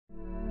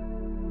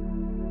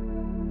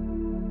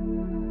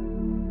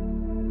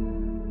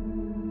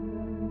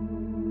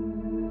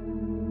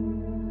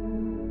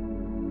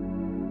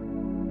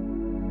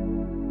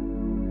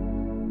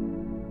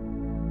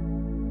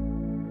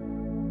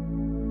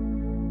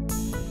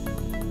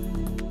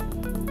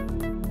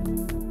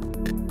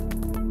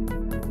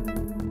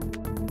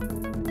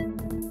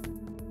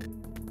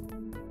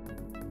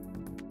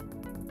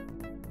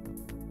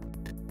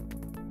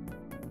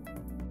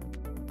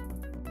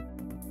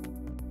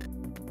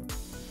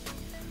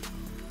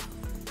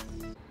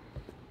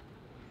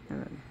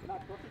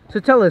So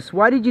tell us,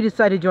 why did you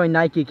decide to join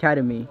Nike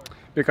Academy?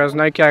 Because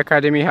Nike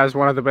Academy has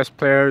one of the best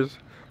players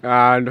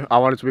and I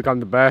wanted to become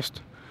the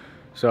best.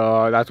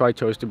 So that's why I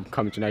chose to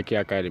come to Nike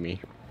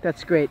Academy.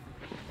 That's great.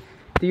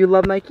 Do you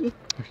love Nike?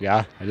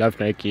 Yeah, I love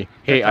Nike.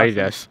 Hey,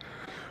 Adidas.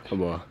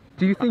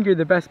 Do you think you're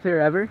the best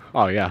player ever?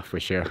 Oh yeah, for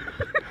sure.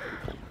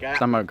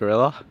 I'm a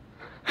gorilla.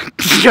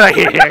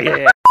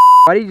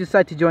 Why did you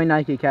decide to join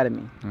Nike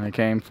Academy? I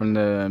came from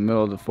the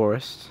middle of the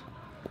forest.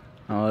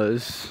 I'm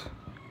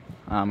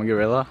a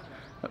gorilla,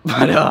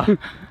 but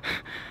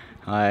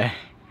I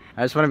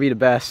just want to be the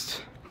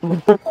best.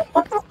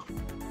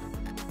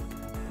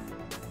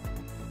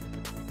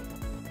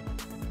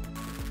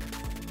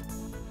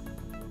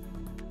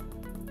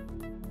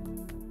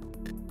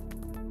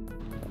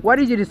 Why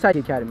did you decide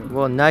Academy?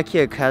 Well, Nike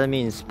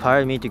Academy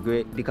inspired me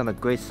to become a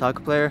great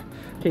soccer player.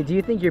 Okay, do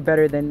you think you're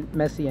better than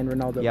Messi and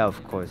Ronaldo? Yeah,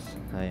 of course,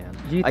 I am.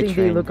 Do you think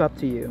they look up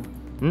to you?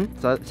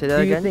 So, say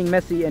that again? Do you think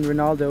Messi and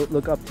Ronaldo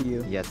look up to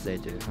you? Yes, they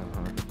do.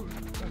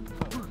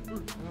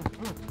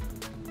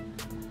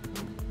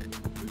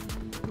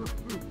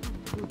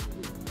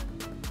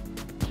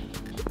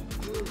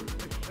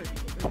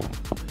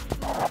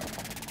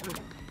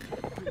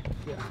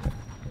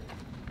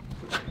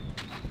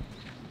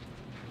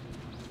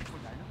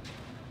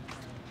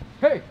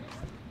 Hey!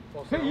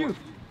 Hey you!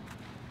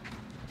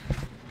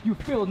 You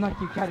failed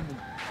Nike Academy.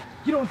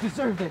 You don't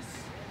deserve this.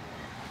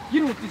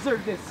 You don't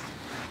deserve this.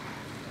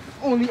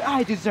 Only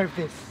I deserve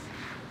this.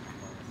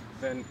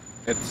 Then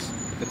let's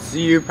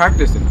see you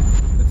practicing.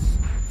 Let's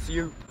see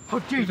you. How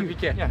dare you?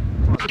 Yeah.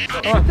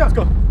 Alright, let's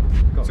go.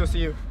 So see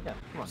you. Yeah.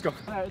 Let's go.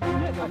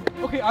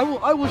 Okay, I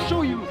will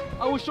show you.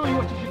 I will show you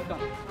what you should have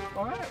done.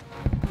 Alright?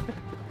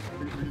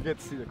 You get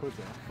to see the coach.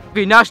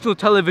 Okay, national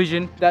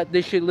television that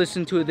they should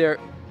listen to their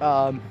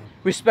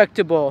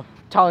respectable,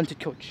 talented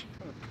coach.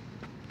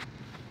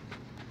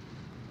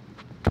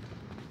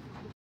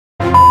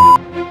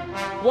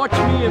 Watch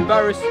me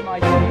embarrass my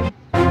team.